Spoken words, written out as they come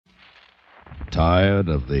Tired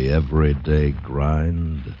of the everyday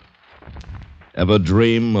grind? Ever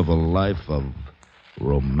dream of a life of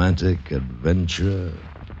romantic adventure?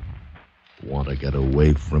 Want to get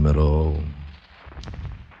away from it all?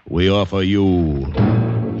 We offer you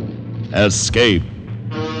Escape.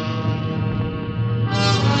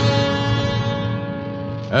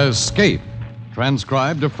 Escape,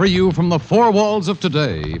 transcribed to free you from the four walls of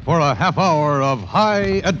today for a half hour of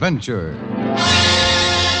high adventure.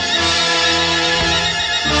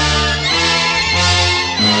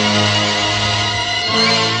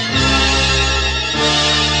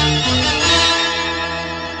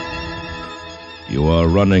 You are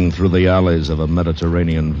running through the alleys of a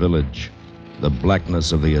Mediterranean village, the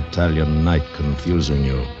blackness of the Italian night confusing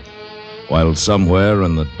you, while somewhere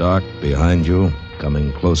in the dark behind you,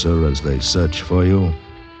 coming closer as they search for you,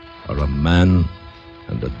 are a man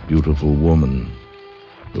and a beautiful woman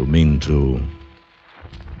who mean to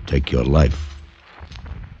take your life.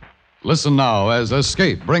 Listen now as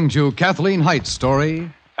Escape brings you Kathleen Height's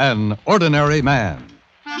story, An Ordinary Man.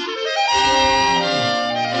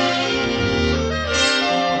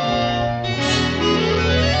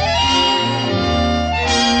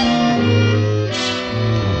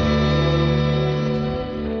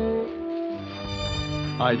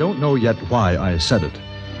 I don't know yet why I said it,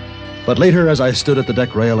 but later as I stood at the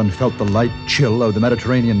deck rail and felt the light chill of the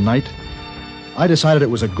Mediterranean night, I decided it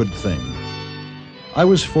was a good thing. I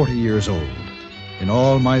was 40 years old. In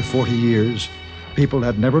all my 40 years, people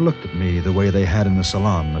had never looked at me the way they had in the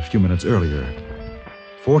salon a few minutes earlier.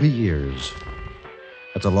 40 years.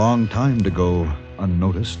 That's a long time to go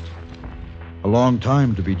unnoticed. A long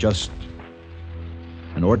time to be just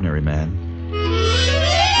an ordinary man.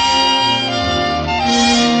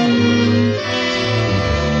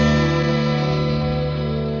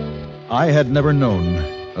 I had never known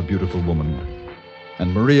a beautiful woman,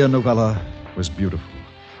 and Maria Novella was beautiful.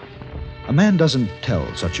 A man doesn't tell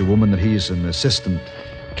such a woman that he's an assistant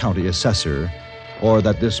county assessor or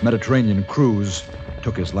that this Mediterranean cruise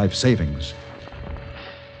took his life savings.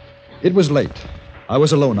 It was late. I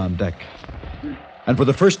was alone on deck. And for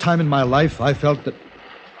the first time in my life, I felt that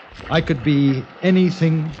I could be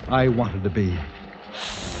anything I wanted to be.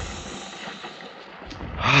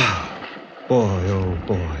 Boy, oh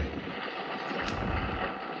boy.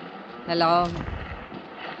 Hello.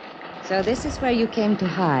 So this is where you came to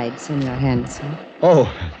hide, Senor Hansen.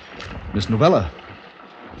 Oh, Miss Novella.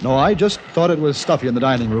 No, I just thought it was stuffy in the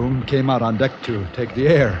dining room. Came out on deck to take the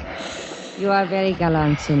air. You are very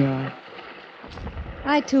gallant, Senor.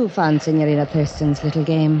 I, too, found Senorita Thurston's little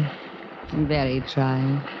game very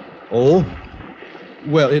trying. Oh?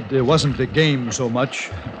 Well, it wasn't the game so much.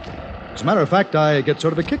 As a matter of fact, I get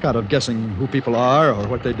sort of a kick out of guessing who people are or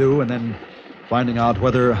what they do and then finding out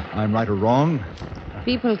whether I'm right or wrong.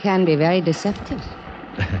 People can be very deceptive.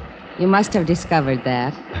 You must have discovered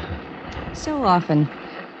that. So often,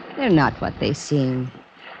 they're not what they seem.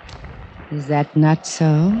 Is that not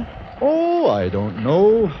so? Oh, I don't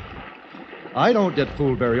know. I don't get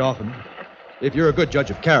fooled very often. If you're a good judge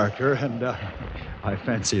of character, and I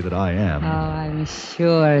fancy that I am. Oh, I'm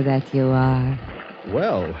sure that you are.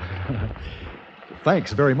 Well,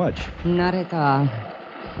 thanks very much. Not at all.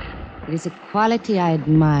 It is a quality I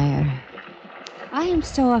admire. I am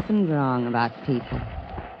so often wrong about people.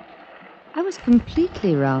 I was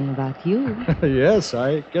completely wrong about you. Yes,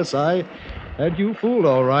 I guess I had you fooled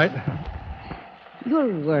all right. Your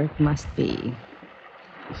work must be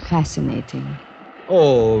fascinating.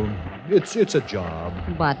 Oh, it's a job.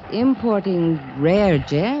 But importing rare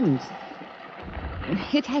gems,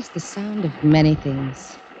 it has the sound of many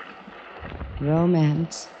things.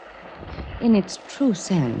 Romance, in its true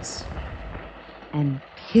sense, and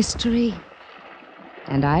history,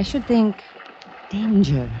 and I should think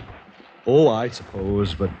danger. Oh, I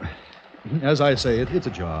suppose, but as I say, it's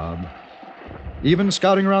a job. Even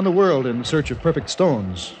scouting around the world in search of perfect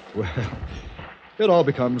stones, well, it all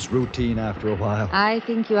becomes routine after a while. I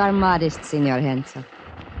think you are modest, Senor Hensel.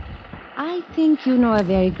 I think you know a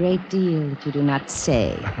very great deal that you do not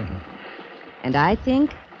say. And I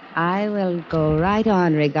think I will go right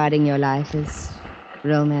on regarding your life as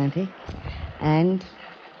romantic and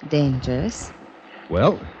dangerous.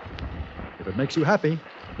 Well, if it makes you happy.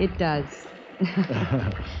 It does.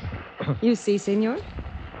 You see, Senor,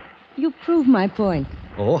 you prove my point.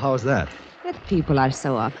 Oh, how's that? That people are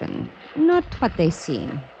so often not what they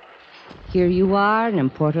seem. Here you are, an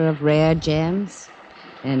importer of rare gems,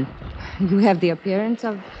 and you have the appearance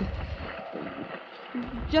of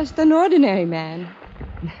just an ordinary man.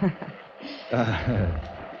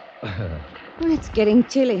 It's getting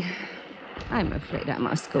chilly. I'm afraid I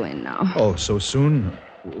must go in now. Oh, so soon?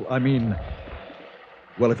 I mean,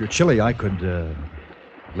 Well, if you're chilly, I could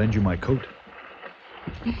lend you my coat.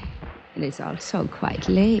 It is also quite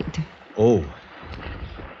late. Oh.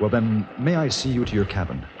 Well, then, may I see you to your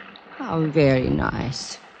cabin? How very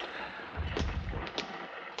nice.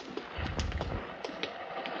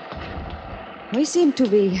 We seem to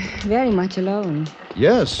be very much alone.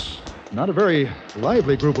 Yes. Not a very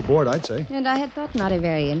lively group aboard, I'd say. And I had thought not a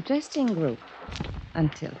very interesting group.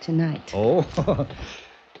 Until tonight. Oh,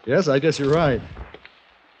 yes, I guess you're right.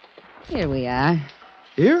 Here we are.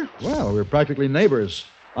 Here? Well, we're practically neighbors.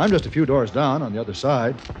 I'm just a few doors down on the other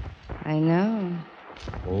side. I know.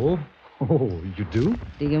 Oh, you do?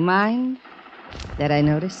 Do you mind that I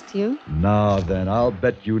noticed you? Now then, I'll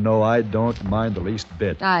bet you know I don't mind the least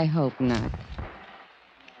bit. I hope not.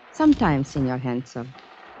 Sometimes, Senor Hensel,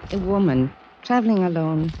 a woman traveling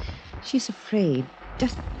alone, she's afraid.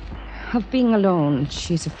 Just of being alone,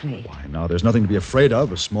 she's afraid. Why, now, there's nothing to be afraid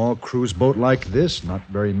of. A small cruise boat like this, not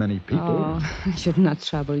very many people. Oh, I should not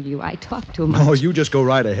trouble you. I talk too much. Oh, you just go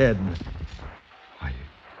right ahead. Why,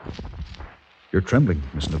 you're trembling,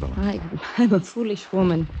 Miss Novella. I'm a foolish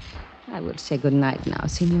woman. I will say good night now,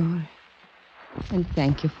 Senor. And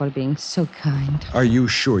thank you for being so kind. Are you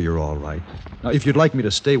sure you're all right? Now, if you'd like me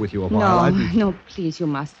to stay with you a while, I'd be... No, please, you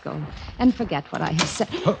must go. And forget what I have said.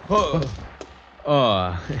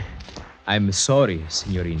 Oh, I'm sorry,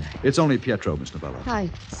 Signorina. It's only Pietro, Miss Novella. I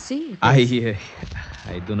see. I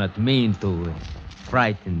do not mean to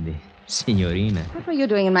frighten the Signorina. What were you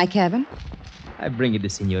doing in my cabin? I bring the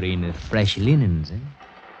Signorina fresh linens,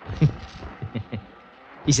 eh?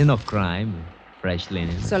 It's no crime, fresh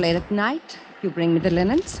linens. So late at night, you bring me the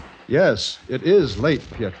linens? Yes, it is late,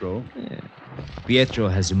 Pietro. Pietro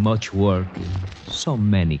has much work in so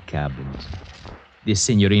many cabins. The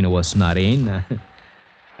Signorina was not in.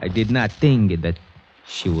 I did not think that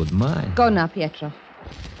she would mind. Go now, Pietro.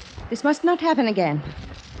 This must not happen again.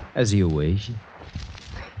 As you wish.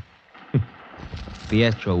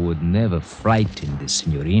 Pietro would never frighten the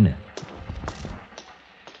Signorina.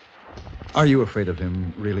 Are you afraid of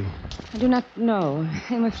him, really? I do not know.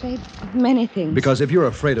 I'm afraid of many things. Because if you're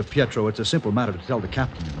afraid of Pietro, it's a simple matter to tell the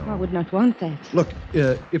captain, you know. I would not want that. Look,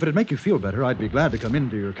 if it'd make you feel better, I'd be glad to come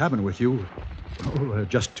into your cabin with you.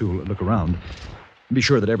 Just to look around. Be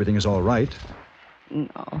sure that everything is all right.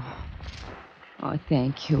 No. Oh,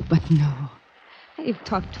 thank you, but no. I've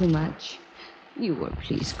talked too much. You will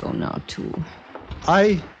please go now, too.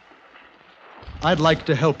 I'd like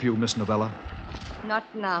to help you, Miss Novella. Not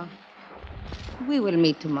now. We will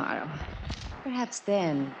meet tomorrow. Perhaps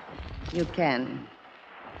then you can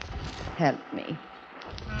help me.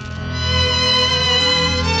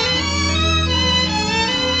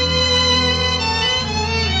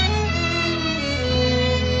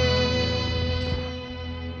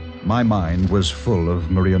 My mind was full of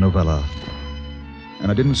Maria Novella,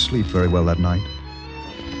 and I didn't sleep very well that night.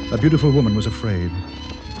 A beautiful woman was afraid,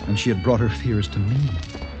 and she had brought her fears to me.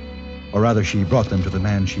 Or rather, she brought them to the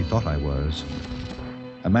man she thought I was.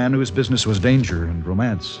 A man whose business was danger and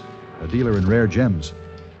romance, a dealer in rare gems.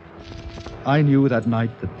 I knew that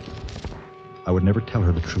night that I would never tell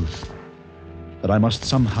her the truth, that I must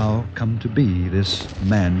somehow come to be this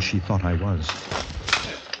man she thought I was.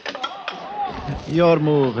 Your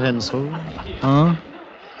move, Hensel. Huh?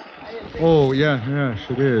 Oh, yes,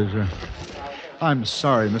 it is. I'm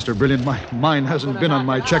sorry, Mr. Brilliant. My mind hasn't been on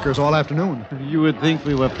my checkers all afternoon. You would think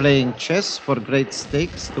we were playing chess for great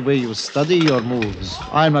stakes, the way you study your moves.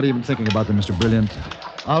 I'm not even thinking about them, Mr. Brilliant.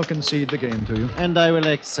 I'll concede the game to you. And I will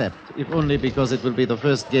accept, if only because it will be the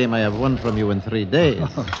first game I have won from you in 3 days.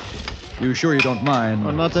 You sure you don't mind?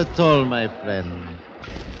 Oh, not at all, my friend.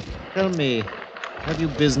 Tell me, have you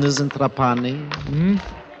business in Trapani? Hmm?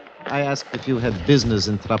 I asked if you had business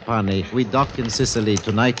in Trapani. We dock in Sicily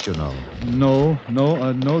tonight, you know.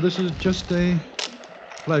 No, this is just a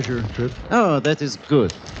pleasure trip. Oh, that is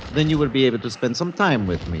good. Then you will be able to spend some time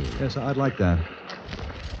with me. Yes, I'd like that.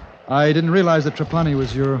 I didn't realize that Trapani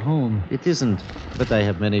was your home. It isn't, but I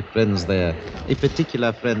have many friends there. A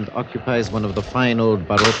particular friend occupies one of the fine old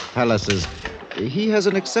Baroque palaces. He has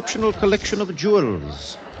an exceptional collection of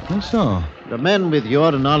jewels. Oh, so? A man with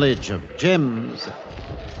your knowledge of gems...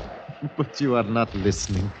 But you are not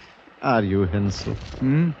listening, are you, Hensel?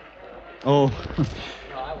 Hmm? Oh,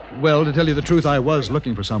 well, to tell you the truth, I was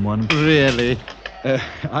looking for someone. Really?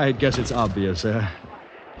 I guess it's obvious,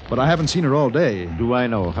 but I haven't seen her all day. Do I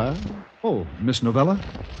know her? Oh, Miss Novella?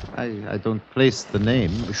 I don't place the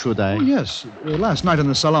name, should I? Oh, yes. Last night in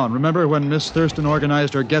the salon, remember when Miss Thurston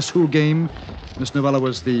organized her Guess Who game? Miss Novella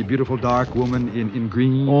was the beautiful dark woman in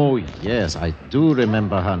green. Oh, yes, I do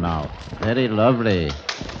remember her now. Very lovely.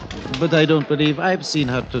 But I don't believe I've seen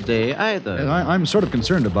her today either. And I'm sort of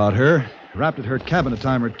concerned about her. Rapped at her cabin a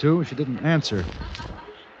time or two. She didn't answer.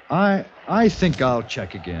 I think I'll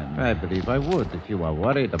check again. I believe I would if you are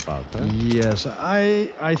worried about her. Yes,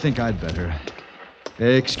 I think I'd better.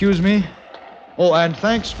 Excuse me? Oh, and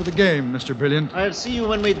thanks for the game, Mr. Brilliant. I'll see you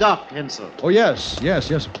when we dock, Hensel. Oh, yes,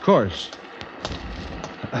 of course.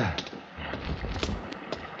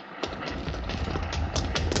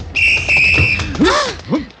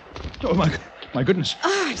 Oh, my goodness.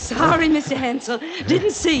 Oh, I'm sorry, Mr. Hensel.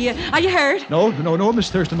 Didn't see you. Are you hurt? No, Miss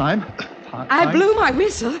Thurston, I blew my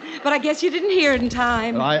whistle, but I guess you didn't hear it in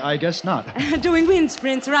time. I guess not. Doing wind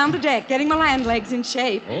sprints around the deck, getting my land legs in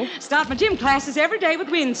shape. Oh? Start my gym classes every day with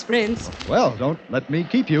wind sprints. Well, don't let me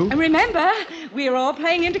keep you. And remember, we're all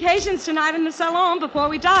playing indications tonight in the salon before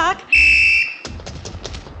we dock.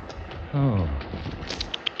 Oh.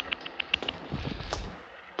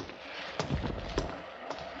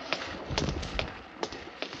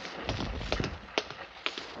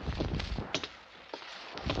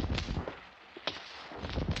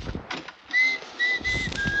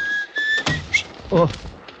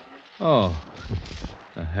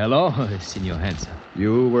 Hello, Signor Hansen.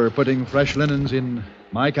 You were putting fresh linens in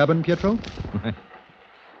my cabin, Pietro?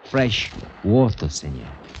 Fresh water, Signor.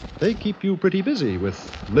 They keep you pretty busy with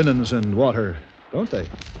linens and water, don't they?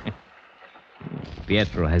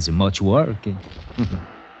 Pietro has much work.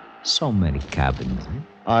 So many cabins.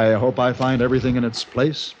 I hope I find everything in its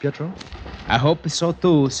place, Pietro. I hope so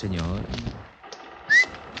too, Signor.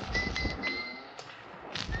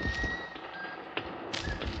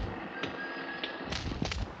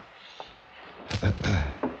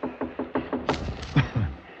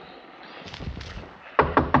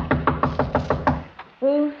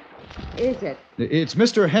 Who is it? It's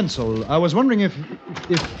Mr. Hensel. I was wondering if...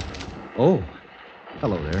 Oh,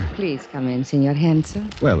 hello there. Please come in, Senor Hensel.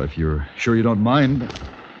 Well, if you're sure you don't mind...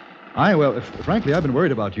 frankly, I've been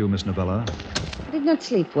worried about you, Miss Novella. I did not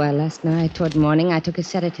sleep well last night. Toward morning, I took a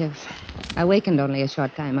sedative. I wakened only a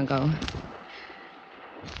short time ago.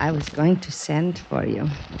 I was going to send for you.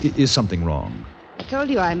 Is something wrong? I told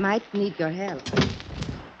you I might need your help.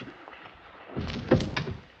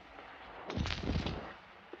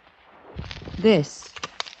 This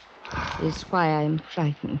is why I'm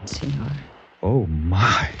frightened, Senor. Oh,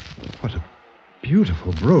 my. What a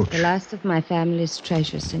beautiful brooch. The last of my family's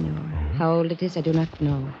treasures, Senor. How old it is, I do not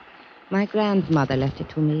know. My grandmother left it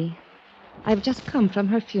to me. I've just come from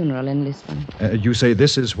her funeral in Lisbon. You say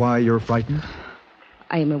this is why you're frightened?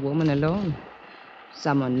 I am a woman alone.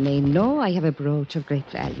 Someone may know I have a brooch of great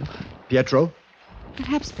value. Pietro?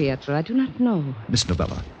 Perhaps Pietro, I do not know. Miss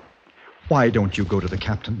Novella, why don't you go to the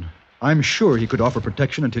captain? I'm sure he could offer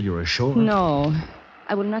protection until you're ashore. No,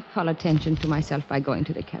 I will not call attention to myself by going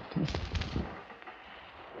to the captain.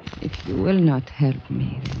 If you will not help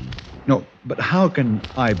me, then... No, but how can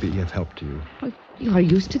I be of help to you? Well, you are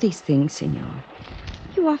used to these things, Senor.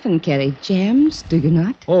 You often carry gems, do you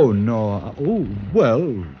not? Oh, no. Oh,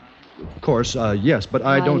 well, of course, yes, but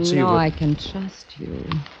I don't see... I know I can trust you.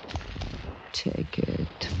 Take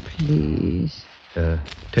it, please.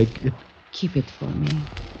 Take it? Keep it for me.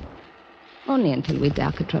 Only until we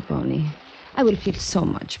dock at Trapani. I will feel so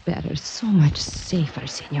much better, so much safer,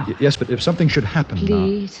 Senor. Yes, but if something should happen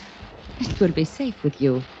Please, it will be safe with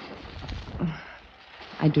you.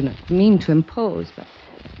 I do not mean to impose, but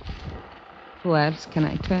who else can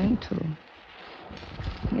I turn to?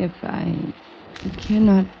 If I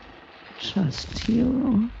cannot trust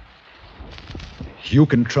you. You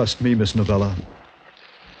can trust me, Miss Novella.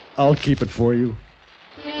 I'll keep it for you.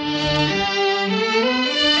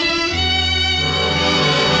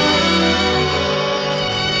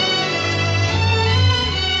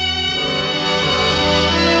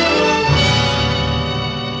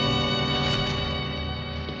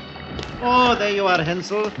 Oh, there you are,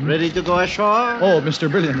 Hensel. Ready to go ashore? Oh, Mr.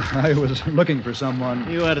 Brilliant, I was looking for someone.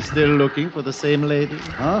 You are still looking for the same lady?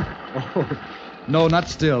 Huh? Oh, no, not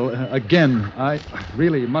still. Again, I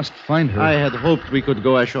really must find her. I had hoped we could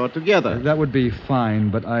go ashore together. That would be fine,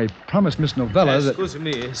 but I promised Miss Novella that... Excuse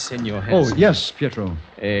me, Senor Oh, Hansen. yes, Pietro.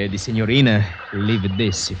 The Signorina left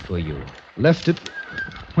this for you. Left it...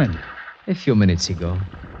 When? A few minutes ago.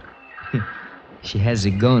 She has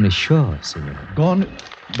gone ashore, Senor. Gone?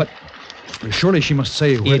 But surely she must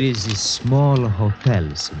say where... It is a small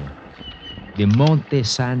hotel, Senor. The Monte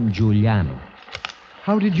San Giuliano.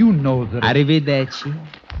 How did you know that... Arrivederci,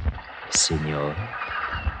 Senor.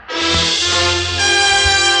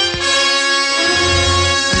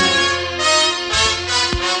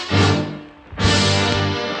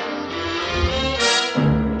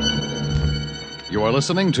 You are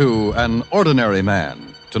listening to An Ordinary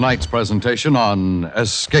Man, Tonight's presentation on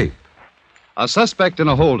Escape. A suspect in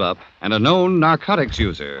a holdup and a known narcotics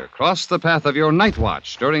user cross the path of your night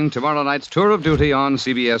watch during tomorrow night's tour of duty on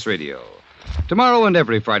CBS Radio. Tomorrow and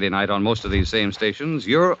every Friday night on most of these same stations,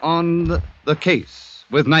 you're on the case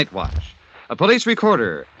with Night Watch, a police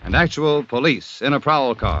recorder and actual police in a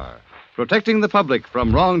prowl car, protecting the public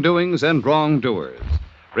from wrongdoings and wrongdoers.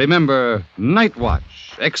 Remember, Night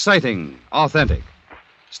Watch, exciting, authentic.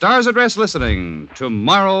 Stars Address listening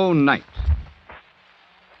tomorrow night.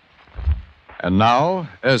 And now,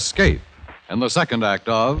 Escape, in the second act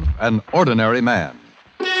of An Ordinary Man.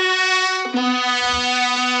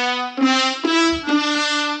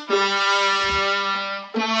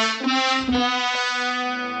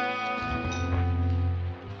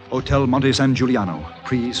 Hotel Monte San Giuliano.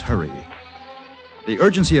 Please hurry. The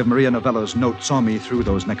urgency of Maria Novella's note saw me through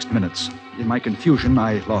those next minutes. In my confusion,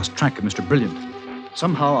 I lost track of Mr. Brilliant.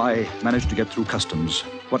 Somehow I managed to get through customs.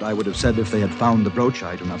 What I would have said if they had found the brooch,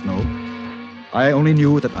 I do not know. I only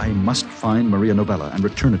knew that I must find Maria Novella and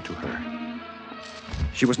return it to her.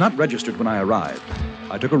 She was not registered when I arrived.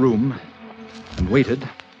 I took a room and waited.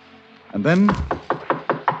 And then...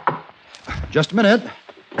 Just a minute.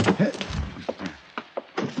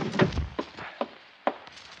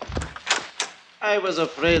 I was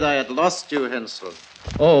afraid I had lost you, Hensel.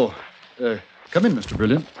 Oh, come in, Mr.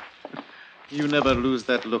 Brilliant. You never lose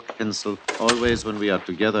that look, Hensel. Always when we are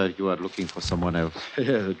together, you are looking for someone else.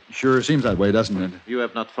 Yeah, it sure seems that way, doesn't it? You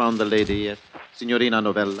have not found the lady yet, Signorina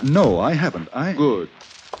Novella? No, I haven't. Good.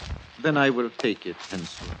 Then I will take it,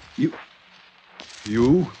 Hensel.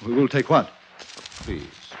 You will take what?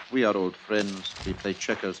 Please, we are old friends. We play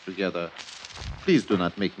checkers together. Please do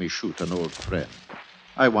not make me shoot an old friend.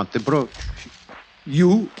 I want the brooch.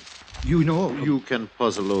 You know... You can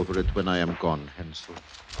puzzle over it when I am gone, Hensel.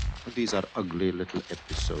 These are ugly little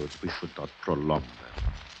episodes. We should not prolong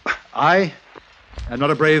them. I am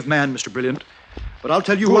not a brave man, Mr. Brilliant. But I'll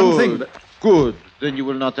tell you one thing. Good. Then you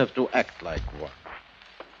will not have to act like one.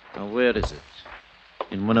 Now, where is it?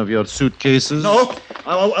 In one of your suitcases? No,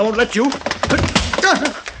 I won't let you.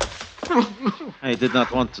 I did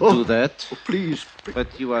not want to do that. Oh, please.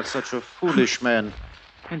 But you are such a foolish man.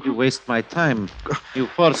 And you waste my time. You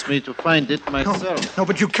force me to find it myself. No,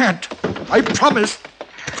 but you can't. I promise.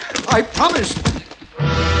 I promise.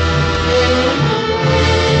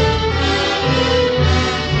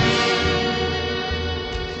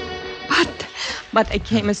 But I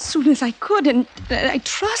came as soon as I could, and I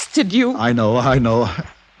trusted you. I know.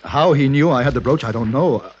 How he knew I had the brooch, I don't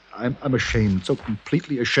know. I'm ashamed, so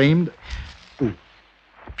completely ashamed. Oh,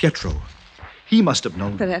 Pietro. He must have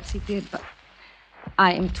known. Perhaps he did, but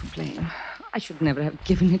I am to blame. I should never have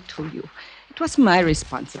given it to you. It was my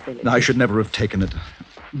responsibility. I should never have taken it.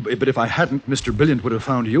 But if I hadn't, Mr. Brilliant would have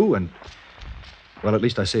found you, and... Well, at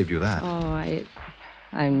least I saved you that. Oh,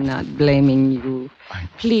 I'm not blaming you.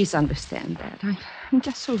 Please understand that. I'm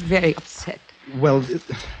just so very upset. Well,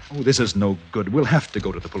 this is no good. We'll have to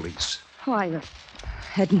go to the police. Oh, I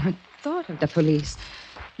had not thought of the police.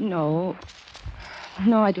 No,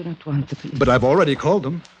 I do not want the police. But I've already called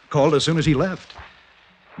them. Called as soon as he left.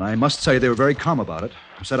 And I must say they were very calm about it.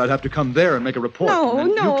 Said I'd have to come there and make a report.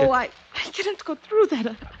 No, I cannot go through that.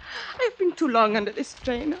 I've been too long under this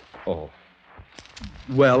strain. Oh.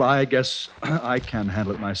 Well, I guess I can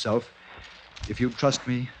handle it myself. If you trust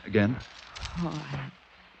me again. Oh, I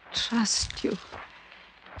trust you.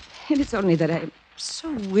 It is only that I'm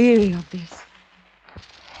so weary of this.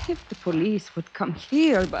 If the police would come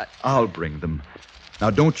here, but... I'll bring them.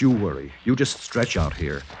 Now, don't you worry. You just stretch out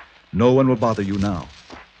here. No one will bother you now.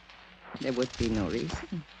 There would be no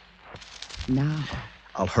reason. Now.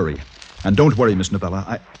 I'll hurry. And don't worry, Miss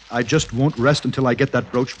Novella. I just won't rest until I get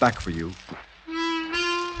that brooch back for you.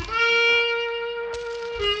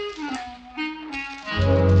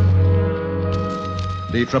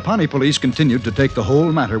 The Trapani police continued to take the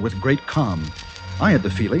whole matter with great calm. I had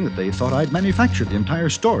the feeling that they thought I'd manufactured the entire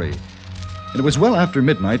story. And it was well after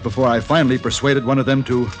midnight before I finally persuaded one of them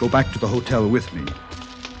to go back to the hotel with me.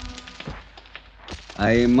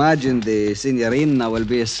 I imagine the Signorina will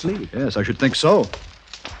be asleep. Yes, I should think so.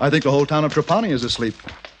 I think the whole town of Trapani is asleep,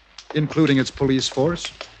 including its police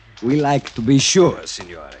force. We like to be sure,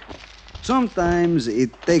 Signore. Sometimes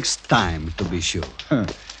it takes time to be sure.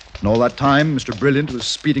 And all that time, Mr. Brilliant was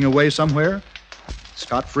speeding away somewhere,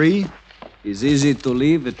 scot-free. It's easy to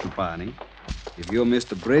leave at Trapani. If your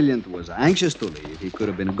Mr. Brilliant was anxious to leave, he could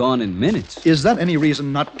have been gone in minutes. Is that any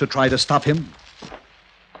reason not to try to stop him?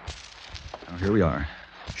 Now, here we are.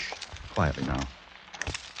 Shh, quietly now.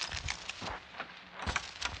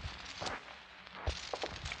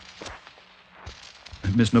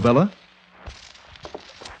 Miss Novella?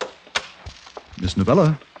 Miss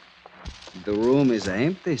Novella? The room is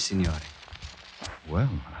empty, signore. Well,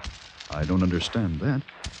 I don't understand that.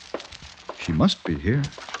 She must be here.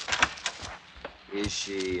 Is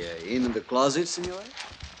she in the closet, signore?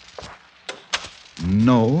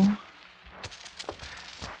 No.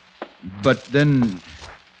 But then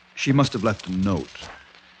she must have left a note.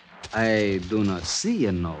 I do not see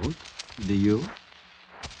a note. Do you?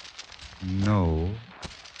 No.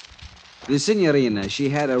 The signorina, she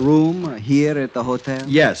had a room here at the hotel?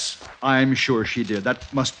 Yes, I'm sure she did.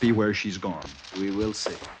 That must be where she's gone. We will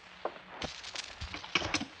see.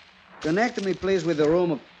 Connect me, please, with the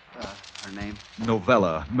room of... her name?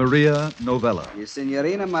 Novella. Maria Novella. The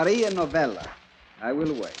signorina Maria Novella. I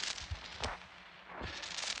will wait.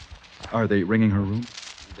 Are they ringing her room?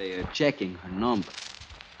 They are checking her number.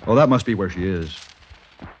 Oh, that must be where she is.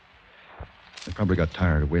 They probably got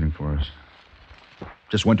tired of waiting for us.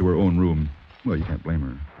 Just went to her own room. Well, you can't blame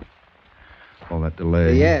her. All that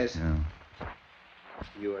delay. Yes. Yeah.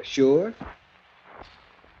 You are sure?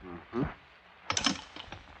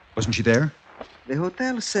 Wasn't she there? The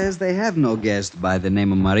hotel says they have no guest by the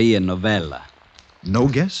name of Maria Novella. No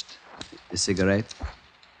guest? A cigarette?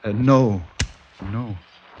 No. No.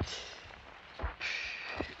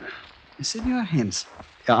 Senor Hens.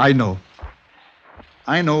 Yeah, I know.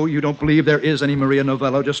 I know you don't believe there is any Maria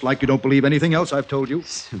Novella, just like you don't believe anything else I've told you.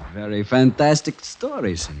 It's a very fantastic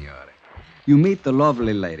story, signore. You meet the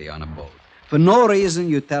lovely lady on a boat. For no reason,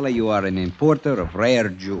 you tell her you are an importer of rare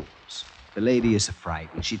jewels. The lady is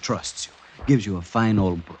frightened. She trusts you, gives you a fine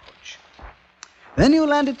old brooch. Then you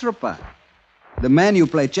land at Trapani. The man you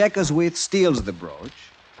play checkers with steals the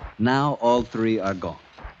brooch. Now all three are gone.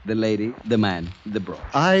 The lady, the man, the brooch.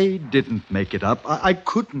 I didn't make it up. I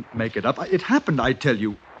couldn't make it up. It happened, I tell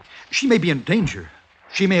you. She may be in danger.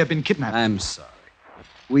 She may have been kidnapped. I'm sorry.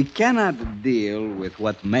 We cannot deal with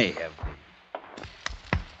what may have been.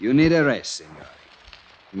 You need a rest, signore.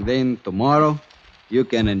 And then tomorrow, you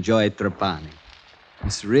can enjoy Trapani.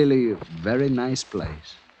 It's really a very nice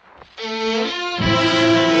place.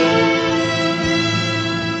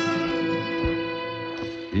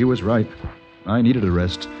 He was right. I needed a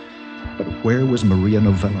rest. But where was Maria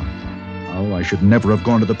Novella? Oh, I should never have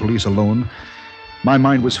gone to the police alone. My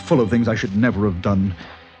mind was full of things I should never have done.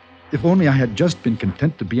 If only I had just been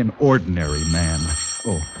content to be an ordinary man.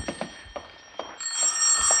 Oh.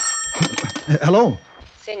 Hello?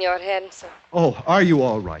 Senor Henson, Oh, are you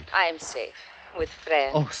all right? I am safe with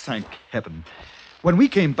friends. Oh, thank heaven. When we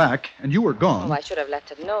came back and you were gone... Oh, I should have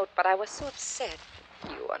left a note, but I was so upset.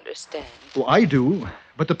 You understand. Oh, I do,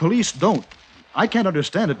 but the police don't. I can't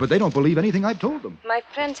understand it, but they don't believe anything I've told them. My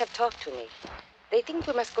friends have talked to me. They think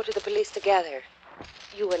we must go to the police together.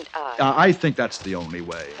 You and I. I think that's the only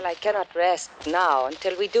way. Well, I cannot rest now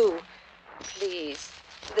until we do. Please,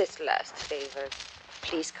 this last favor.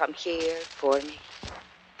 Please come here for me.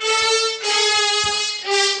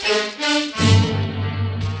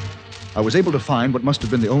 I was able to find what must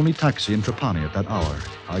have been the only taxi in Trapani at that hour.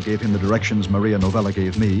 I gave him the directions Maria Novella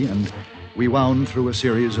gave me, and we wound through a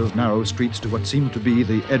series of narrow streets to what seemed to be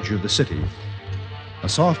the edge of the city. A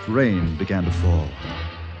soft rain began to fall.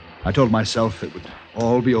 I told myself it would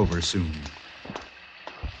all be over soon.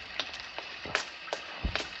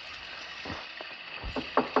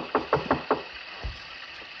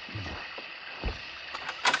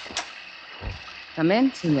 Come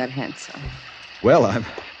in, Senor Henson. Well, I'm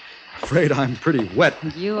afraid I'm pretty wet.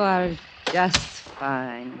 You are just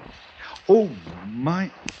fine. Oh,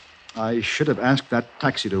 my. I should have asked that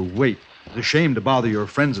taxi to wait. It's a shame to bother your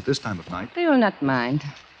friends at this time of night. They will not mind.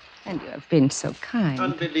 And you have been so kind.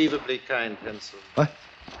 Unbelievably kind, Hansel. What?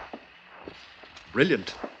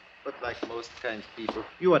 Brilliant. But like most kind people,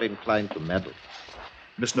 you are inclined to meddle.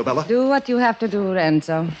 Miss Novella? Do what you have to do,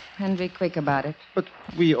 Renzo, and be quick about it. But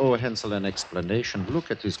we owe Hansel an explanation.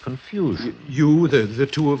 Look at his confusion. You, the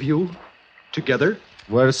two of you, together?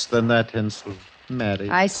 Worse than that, Hansel.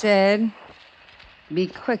 Married. I said, be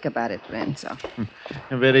quick about it, Renzo.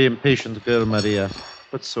 A very impatient girl, Maria,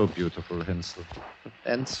 but so beautiful, Hansel.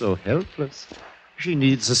 And so helpless. She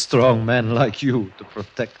needs a strong man like you to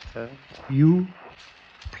protect her. You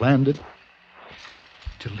planned it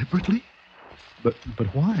deliberately? But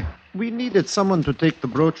why? We needed someone to take the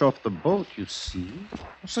brooch off the boat, you see.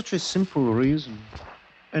 Such a simple reason.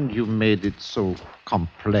 And you made it so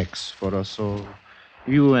complex for us all.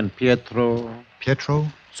 You and Pietro. Pietro?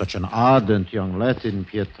 Such an ardent young Latin,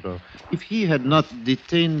 Pietro. If he had not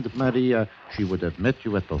detained Maria, she would have met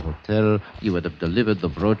you at the hotel. You would have delivered the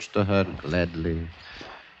brooch to her gladly.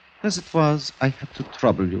 As it was, I had to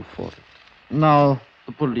trouble you for it. Now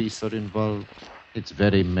the police are involved. It's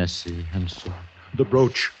very messy, and so... The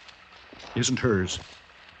brooch. isn't hers.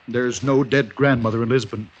 There's no dead grandmother in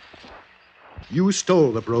Lisbon. You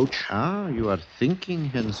stole the brooch, Ah, you are thinking,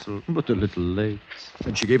 Hensel, but a little late.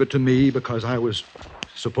 and she gave it to me because I was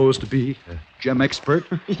supposed to be a gem expert.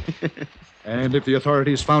 And if the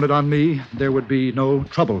authorities found it on me, there would be no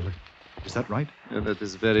trouble. Is that right? That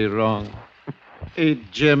is very wrong. A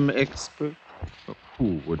gem expert?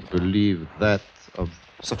 Who would believe that of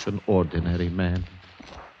such an ordinary man?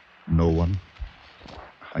 No one,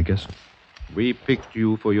 I guess. We picked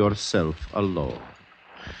you for yourself alone.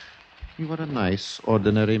 You are a nice,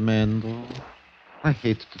 ordinary man, though. I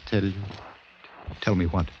hate to tell you. Tell me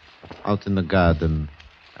what? Out in the garden,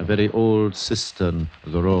 a very old cistern.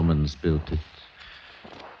 The Romans built it.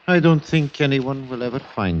 I don't think anyone will ever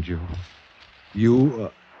find you.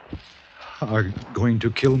 You are going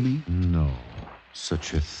to kill me? No,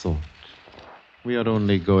 such a thought. We are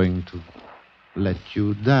only going to let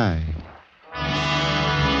you die.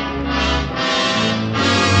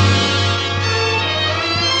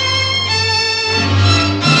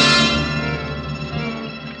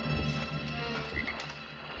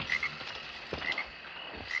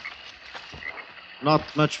 Not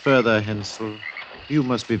much further, Hensel. You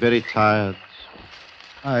must be very tired.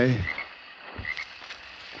 I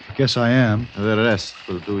guess I am. The rest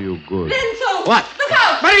will do you good. Renzo! What? Look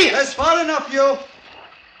out! Maria! That's far enough, you.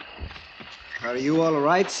 Are you all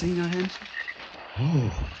right, Senor Hansen?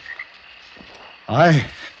 Oh.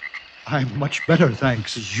 I'm much better,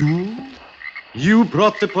 thanks. You? You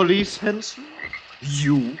brought the police, Hensel?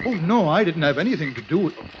 You? Oh, no, I didn't have anything to do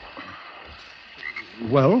with...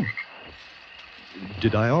 Well,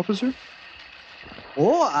 did I, officer?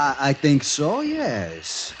 Oh, I think so,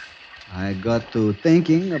 yes. I got to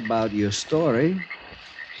thinking about your story.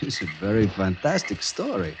 It's a very fantastic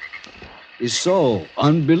story. It's so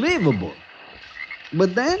unbelievable.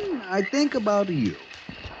 But then I think about you.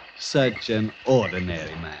 Such an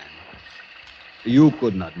ordinary man. You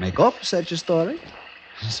could not make up such a story.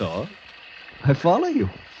 So, I follow you.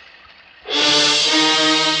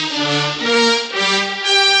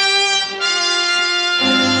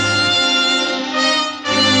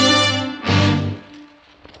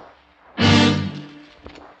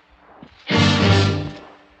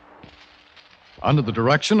 Under the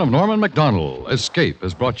direction of Norman MacDonald, Escape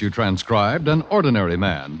has brought you transcribed An Ordinary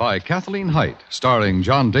Man by Kathleen Height, starring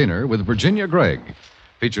John Dehner with Virginia Gregg.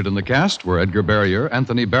 Featured in the cast were Edgar Barrier,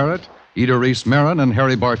 Anthony Barrett, Ida Reese Marin, and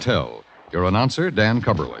Harry Bartell. Your announcer, Dan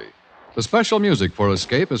Cubberly. The special music for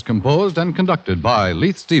Escape is composed and conducted by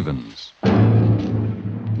Leith Stevens.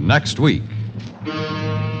 Next week.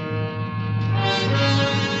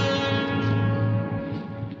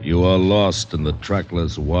 You are lost in the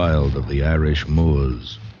trackless wild of the Irish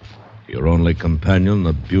moors. Your only companion,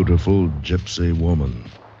 a beautiful gypsy woman.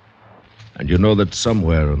 And you know that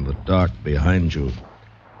somewhere in the dark behind you,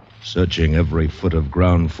 searching every foot of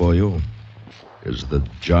ground for you, is the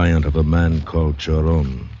giant of a man called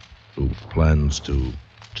Choron, who plans to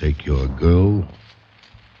take your girl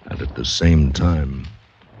and at the same time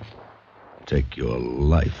take your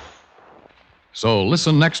life. So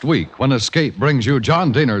listen next week when Escape brings you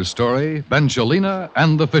John Dehner's story, Benchalina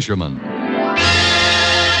and the Fisherman.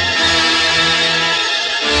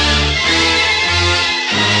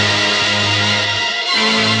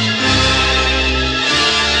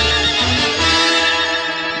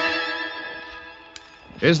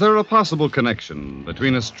 Is there a possible connection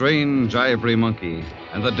between a strange ivory monkey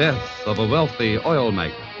and the death of a wealthy oil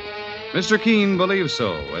magnate? Mr. Keene believes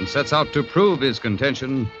so and sets out to prove his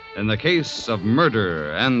contention in the case of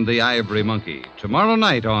Murder and the Ivory Monkey, tomorrow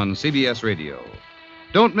night on CBS Radio.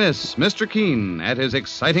 Don't miss Mr. Keene at his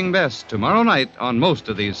exciting best tomorrow night on most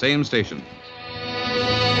of these same stations.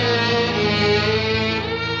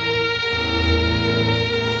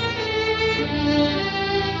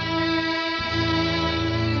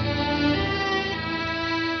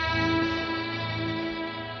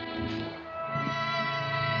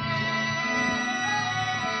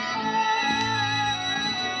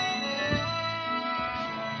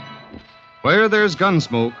 Where there's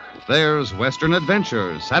Gunsmoke, there's Western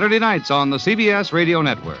Adventures, Saturday nights on the CBS Radio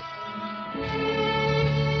Network.